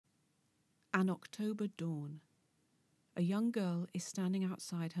An October dawn. A young girl is standing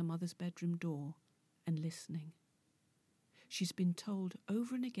outside her mother's bedroom door and listening. She's been told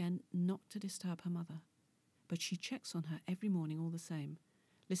over and again not to disturb her mother, but she checks on her every morning all the same,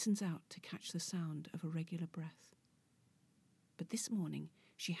 listens out to catch the sound of a regular breath. But this morning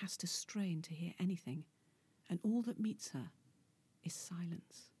she has to strain to hear anything, and all that meets her is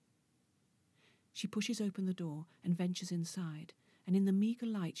silence. She pushes open the door and ventures inside, and in the meagre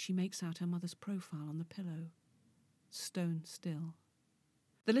light she makes out her mother's profile on the pillow, stone still.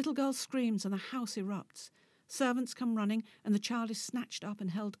 The little girl screams and the house erupts. Servants come running and the child is snatched up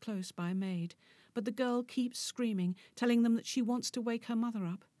and held close by a maid. But the girl keeps screaming, telling them that she wants to wake her mother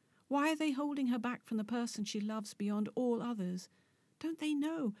up. Why are they holding her back from the person she loves beyond all others? Don't they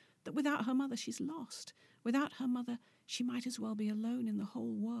know that without her mother she's lost? Without her mother she might as well be alone in the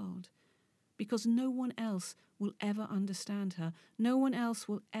whole world. Because no one else will ever understand her. No one else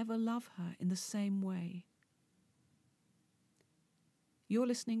will ever love her in the same way. You're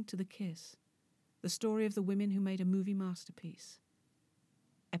listening to The Kiss, the story of the women who made a movie masterpiece.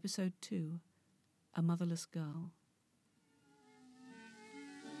 Episode 2, A Motherless Girl.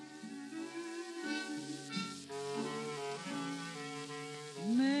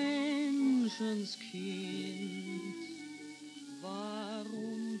 Menschenskind,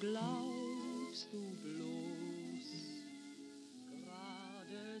 warum glaubst du bloß,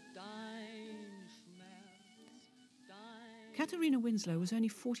 gerade dein Schmerz, dein... Katharina Winsloe was only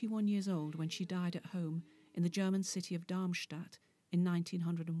 41 years old when she died at home in the German city of Darmstadt in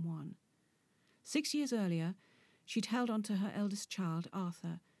 1901. 6 years earlier, she'd held on to her eldest child,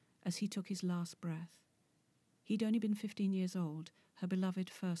 Arthur, as he took his last breath. He'd only been 15 years old, her beloved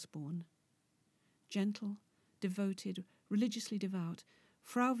firstborn. Gentle, devoted, religiously devout,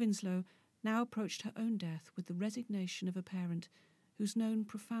 Frau Winsloe now approached her own death with the resignation of a parent who's known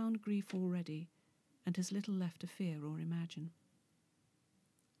profound grief already and has little left to fear or imagine.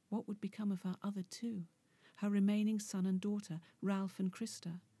 What would become of her other two, her remaining son and daughter, Ralph and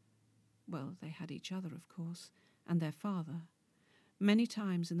Christa? Well, they had each other, of course, and their father. Many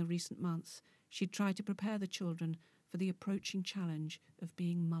times in the recent months, she'd tried to prepare the children for the approaching challenge of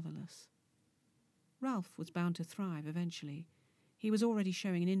being motherless. Ralph was bound to thrive eventually. He was already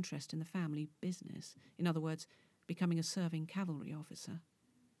showing an interest in the family business, in other words, becoming a serving cavalry officer.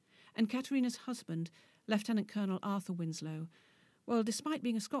 And Katharina's husband, Lieutenant Colonel Arthur Winsloe, well, despite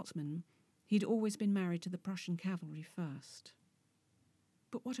being a Scotsman, he'd always been married to the Prussian cavalry first.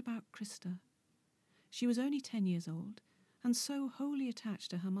 But what about Christa? She was only 10 years old, and so wholly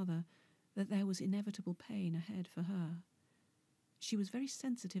attached to her mother that there was inevitable pain ahead for her. She was very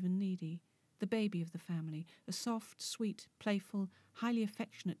sensitive and needy, the baby of the family, a soft, sweet, playful, highly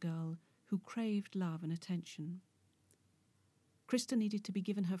affectionate girl who craved love and attention. Christa needed to be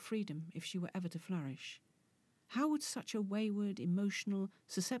given her freedom if she were ever to flourish. How would such a wayward, emotional,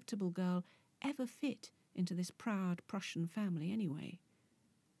 susceptible girl ever fit into this proud Prussian family anyway?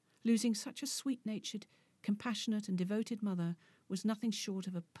 Losing such a sweet-natured, compassionate and devoted mother was nothing short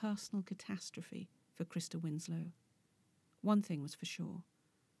of a personal catastrophe for Christa Winsloe. One thing was for sure.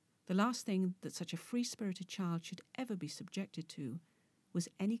 The last thing that such a free-spirited child should ever be subjected to was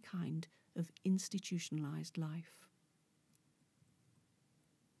any kind of institutionalized life.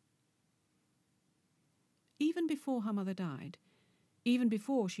 Even before her mother died, even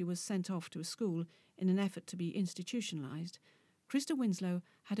before she was sent off to a school in an effort to be institutionalized, Christa Winsloe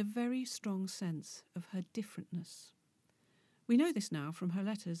had a very strong sense of her differentness. We know this now from her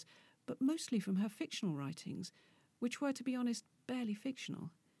letters, but mostly from her fictional writings, which were, to be honest, barely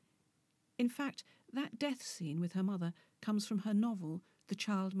fictional. In fact, that death scene with her mother comes from her novel, The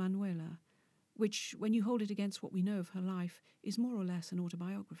Child Manuela, which, when you hold it against what we know of her life, is more or less an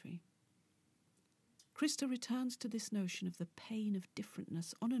autobiography. Christa returns to this notion of the pain of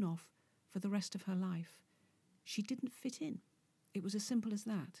differentness on and off for the rest of her life. She didn't fit in. It was as simple as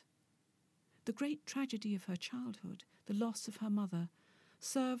that. The great tragedy of her childhood, the loss of her mother,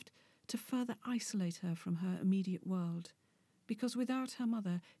 served to further isolate her from her immediate world, because without her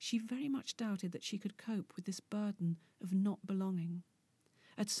mother she very much doubted that she could cope with this burden of not belonging.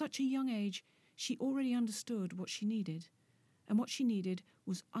 At such a young age, she already understood what she needed, and what she needed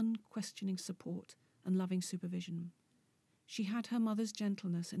was unquestioning support and loving supervision. She had her mother's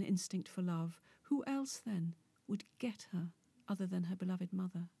gentleness and instinct for love. Who else, then, would get her other than her beloved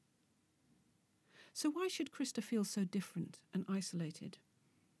mother? So why should Christa feel so different and isolated?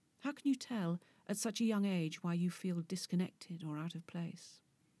 How can you tell at such a young age why you feel disconnected or out of place?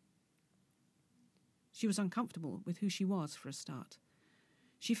 She was uncomfortable with who she was, for a start.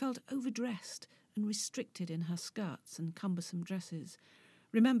 She felt overdressed and restricted in her skirts and cumbersome dresses,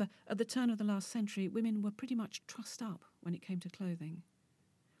 Remember, at the turn of the last century, women were pretty much trussed up when it came to clothing.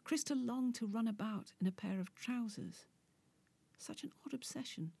 Christa longed to run about in a pair of trousers. Such an odd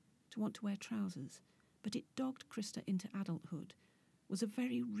obsession to want to wear trousers, but it dogged Christa into adulthood, was a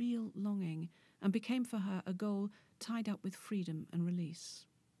very real longing, and became for her a goal tied up with freedom and release.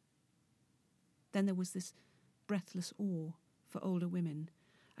 Then there was this breathless awe for older women,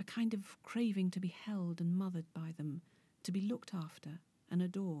 a kind of craving to be held and mothered by them, to be looked after and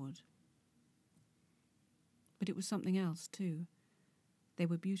adored. But it was something else too. They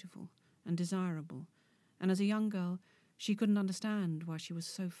were beautiful and desirable, and as a young girl she couldn't understand why she was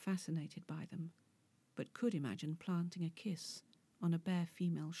so fascinated by them, but could imagine planting a kiss on a bare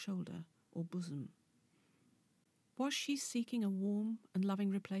female shoulder or bosom. Was she seeking a warm and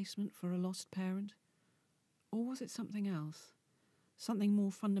loving replacement for a lost parent? Or was it something else? Something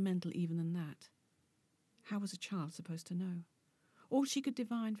more fundamental even than that? How was a child supposed to know? All she could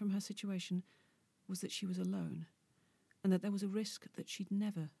divine from her situation was that she was alone, and that there was a risk that she'd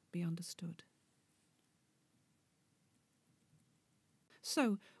never be understood.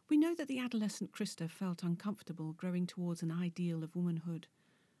 So, we know that the adolescent Christa felt uncomfortable growing towards an ideal of womanhood,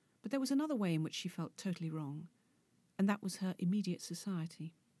 but there was another way in which she felt totally wrong, and that was her immediate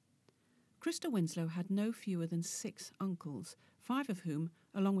society. Christa Winsloe had no fewer than 6 uncles, 5 of whom,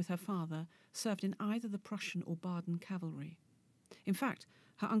 along with her father, served in either the Prussian or Baden cavalry. In fact,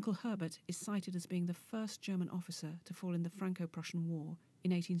 her uncle Herbert is cited as being the first German officer to fall in the Franco-Prussian War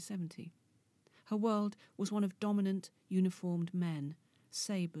in 1870. Her world was one of dominant, uniformed men,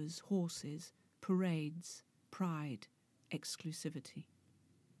 sabres, horses, parades, pride, exclusivity.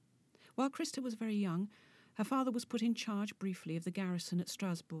 While Christa was very young, her father was put in charge briefly of the garrison at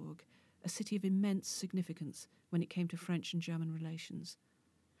Strasbourg, a city of immense significance when it came to French and German relations.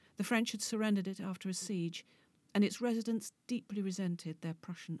 The French had surrendered it after a siege, and its residents deeply resented their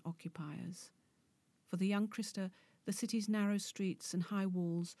Prussian occupiers. For the young Christa, the city's narrow streets and high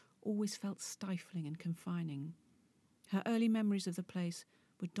walls always felt stifling and confining. Her early memories of the place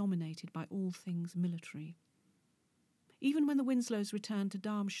were dominated by all things military. Even when the Winslows returned to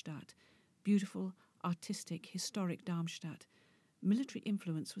Darmstadt, beautiful, artistic, historic Darmstadt, military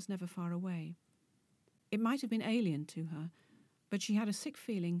influence was never far away. It might have been alien to her, but she had a sick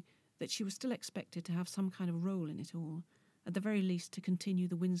feeling that she was still expected to have some kind of role in it all, at the very least to continue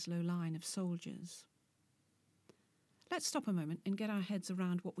the Winslow line of soldiers. Let's stop a moment and get our heads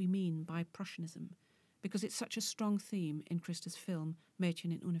around what we mean by Prussianism, because it's such a strong theme in Christa's film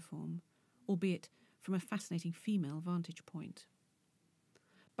Mädchen in Uniform, albeit from a fascinating female vantage point.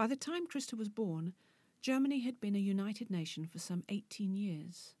 By the time Christa was born, Germany had been a united nation for some 18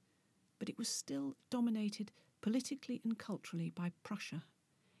 years, but it was still dominated politically and culturally by Prussia,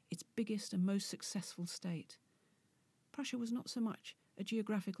 its biggest and most successful state. Prussia was not so much a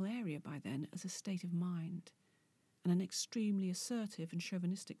geographical area by then as a state of mind, and an extremely assertive and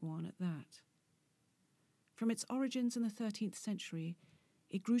chauvinistic one at that. From its origins in the 13th century,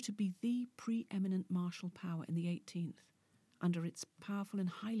 it grew to be the preeminent martial power in the 18th, under its powerful and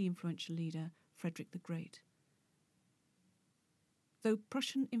highly influential leader, Frederick the Great. Though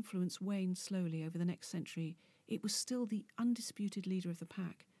Prussian influence waned slowly over the next century, it was still the undisputed leader of the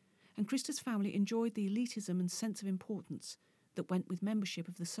pack, and Christa's family enjoyed the elitism and sense of importance that went with membership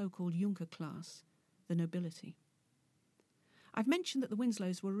of the so-called Junker class, the nobility. I've mentioned that the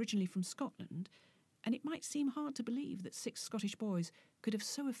Winslows were originally from Scotland, and it might seem hard to believe that 6 Scottish boys could have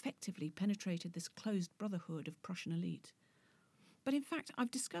so effectively penetrated this closed brotherhood of Prussian elite. But in fact,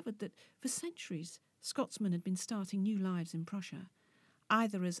 I've discovered that for centuries, Scotsmen had been starting new lives in Prussia,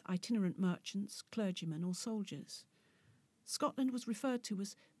 either as itinerant merchants, clergymen, or soldiers. Scotland was referred to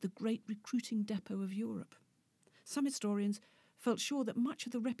as the great recruiting depot of Europe. Some historians felt sure that much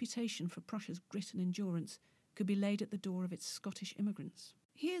of the reputation for Prussia's grit and endurance could be laid at the door of its Scottish immigrants.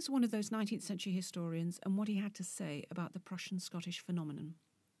 Here's one of those 19th century historians and what he had to say about the Prussian-Scottish phenomenon.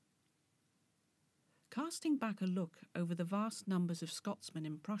 Casting back a look over the vast numbers of Scotsmen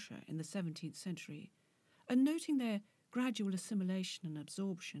in Prussia in the 17th century, and noting their gradual assimilation and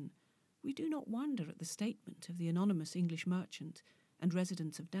absorption, we do not wonder at the statement of the anonymous English merchant and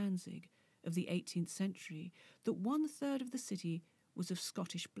resident of Danzig of the 18th century that 1/3 of the city was of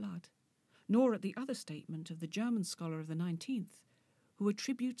Scottish blood, nor at the other statement of the German scholar of the 19th, who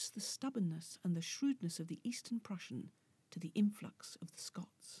attributes the stubbornness and the shrewdness of the Eastern Prussian to the influx of the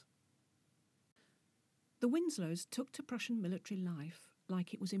Scots. The Winslows took to Prussian military life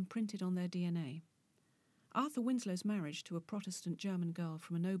like it was imprinted on their DNA. Arthur Winslow's marriage to a Protestant German girl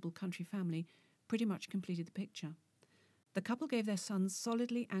from a noble country family pretty much completed the picture. The couple gave their sons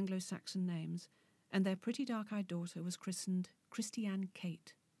solidly Anglo-Saxon names, and their pretty dark-eyed daughter was christened Christiane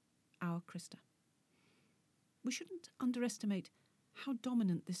Kate, our Christa. We shouldn't underestimate how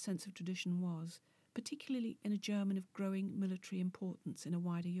dominant this sense of tradition was, particularly in a German of growing military importance in a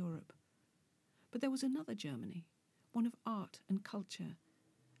wider Europe. But there was another Germany, one of art and culture,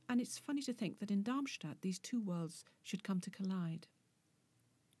 and it's funny to think that in Darmstadt these two worlds should come to collide.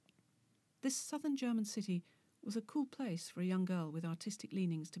 This southern German city was a cool place for a young girl with artistic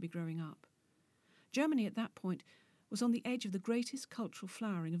leanings to be growing up. Germany at that point was on the edge of the greatest cultural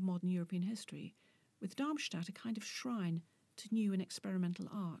flowering of modern European history, with Darmstadt a kind of shrine to new and experimental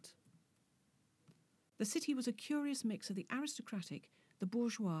art. The city was a curious mix of the aristocratic, the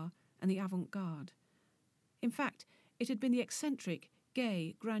bourgeois, and the avant-garde. In fact, it had been the eccentric,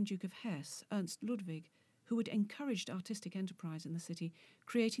 gay Grand Duke of Hesse, Ernst Ludwig, who had encouraged artistic enterprise in the city,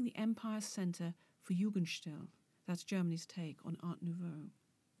 creating the Empire's Centre for Jugendstil, that's Germany's take on Art Nouveau.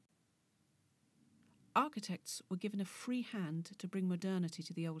 Architects were given a free hand to bring modernity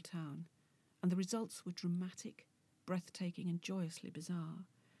to the old town, and the results were dramatic, breathtaking, and joyously bizarre.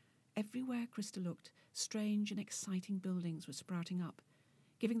 Everywhere Christa looked, strange and exciting buildings were sprouting up,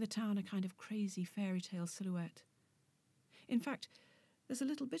 giving the town a kind of crazy fairy tale silhouette. In fact, there's a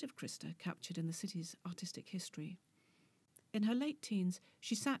little bit of Christa captured in the city's artistic history. In her late teens,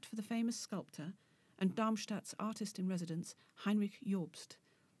 she sat for the famous sculptor and Darmstadt's artist-in-residence, Heinrich Jobst.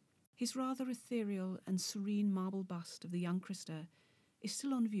 His rather ethereal and serene marble bust of the young Christa is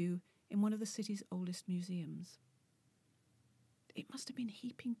still on view in one of the city's oldest museums. It must have been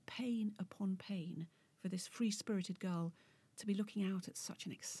heaping pain upon pain for this free-spirited girl to be looking out at such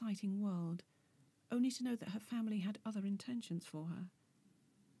an exciting world, only to know that her family had other intentions for her.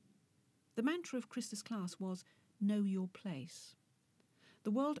 The mantra of Christa's class was, "Know your place."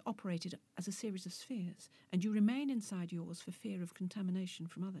 The world operated as a series of spheres, and you remain inside yours for fear of contamination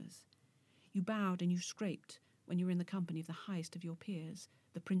from others. You bowed and you scraped when you were in the company of the highest of your peers,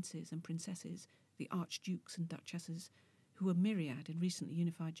 the princes and princesses, the archdukes and duchesses, who were myriad in recently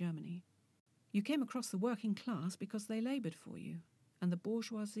unified Germany. You came across the working class because they laboured for you, and the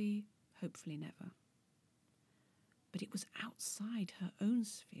bourgeoisie, hopefully never. But it was outside her own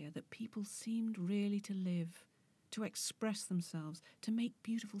sphere that people seemed really to live, to express themselves, to make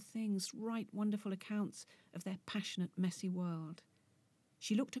beautiful things, write wonderful accounts of their passionate, messy world.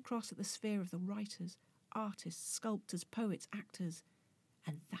 She looked across at the sphere of the writers, artists, sculptors, poets, actors,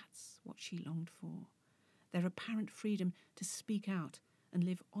 and that's what she longed for, their apparent freedom to speak out and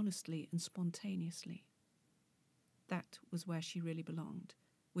live honestly and spontaneously. That was where she really belonged,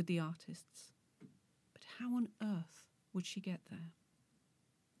 with the artists. But how on earth would she get there?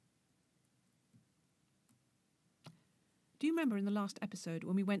 Do you remember in the last episode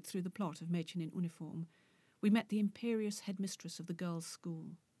when we went through the plot of Mädchen in Uniform, we met the imperious headmistress of the girls'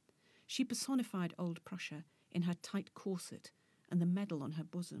 school? She personified old Prussia in her tight corset and the medal on her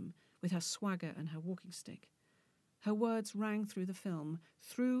bosom, with her swagger and her walking stick. Her words rang through the film,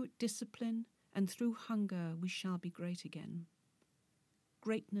 "Through discipline and through hunger we shall be great again."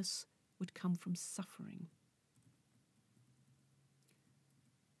 Greatness would come from suffering.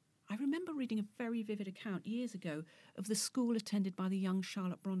 I remember reading a very vivid account years ago of the school attended by the young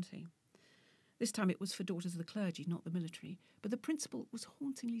Charlotte Bronte. This time it was for daughters of the clergy, not the military, but the principle was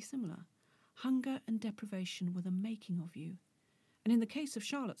hauntingly similar. Hunger and deprivation were the making of you. And in the case of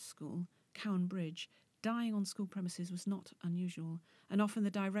Charlotte's school, Cowan Bridge, dying on school premises was not unusual, and often the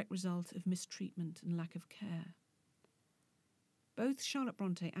direct result of mistreatment and lack of care. Both Charlotte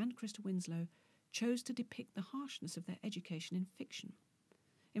Bronte and Christa Winsloe chose to depict the harshness of their education in fiction.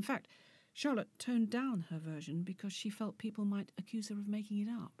 In fact, Charlotte toned down her version because she felt people might accuse her of making it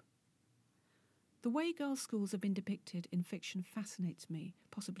up. The way girls' schools have been depicted in fiction fascinates me,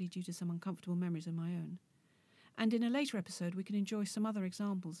 possibly due to some uncomfortable memories of my own. And in a later episode we can enjoy some other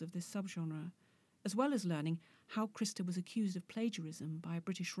examples of this subgenre, as well as learning how Christa was accused of plagiarism by a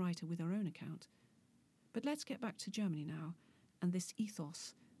British writer with her own account. But let's get back to Germany now, and this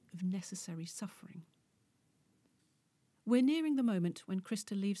ethos of necessary suffering. We're nearing the moment when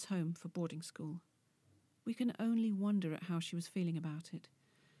Christa leaves home for boarding school. We can only wonder at how she was feeling about it.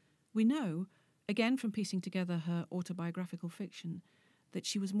 We know, again from piecing together her autobiographical fiction, that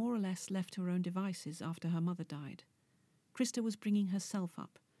she was more or less left to her own devices after her mother died. Christa was bringing herself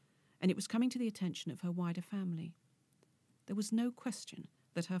up, and it was coming to the attention of her wider family. There was no question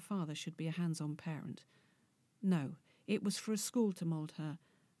that her father should be a hands-on parent. No, it was for a school to mould her,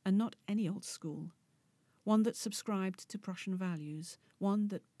 and not any old school. One that subscribed to Prussian values, one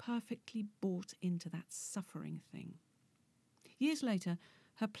that perfectly bought into that suffering thing. Years later,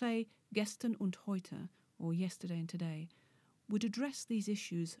 her play Gestern und Heute, or Yesterday and Today, would address these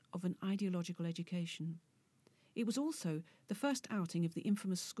issues of an ideological education. It was also the first outing of the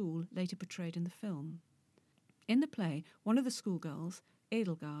infamous school later portrayed in the film. In the play, one of the schoolgirls,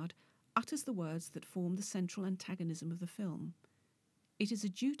 Edelgard, utters the words that form the central antagonism of the film. "It is a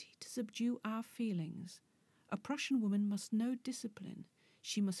duty to subdue our feelings. A Prussian woman must know discipline.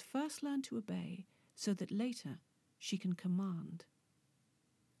 She must first learn to obey, so that later she can command."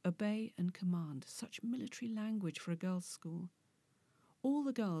 Obey and command, such military language for a girls' school. All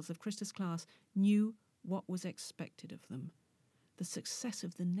the girls of Christa's class knew what was expected of them. The success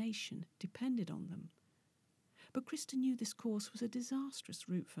of the nation depended on them. But Christa knew this course was a disastrous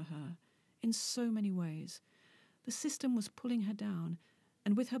route for her, in so many ways. The system was pulling her down,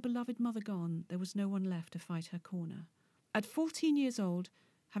 and with her beloved mother gone, there was no one left to fight her corner. At 14 years old,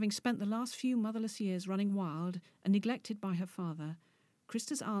 having spent the last few motherless years running wild and neglected by her father,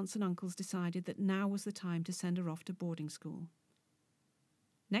 Christa's aunts and uncles decided that now was the time to send her off to boarding school.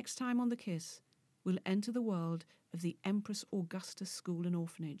 Next time on The Kiss, we'll enter the world of the Empress Augusta School and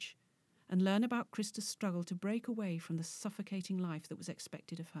Orphanage and learn about Christa's struggle to break away from the suffocating life that was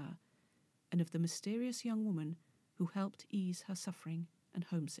expected of her, and of the mysterious young woman who helped ease her suffering and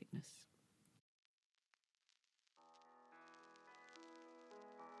homesickness.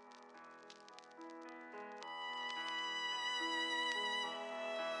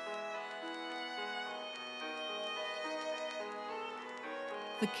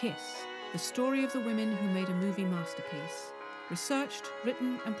 The Kiss, the story of the women who made a movie masterpiece. Researched,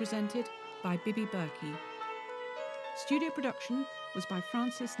 written and presented by Bibi Berkey. Studio production was by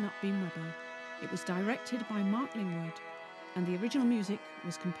Francis Nutbeam-Weber. It was directed by Mark Lingwood, and the original music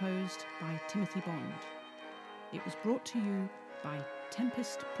was composed by Timothy Bond. It was brought to you by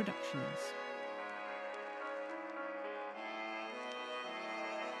Tempest Productions.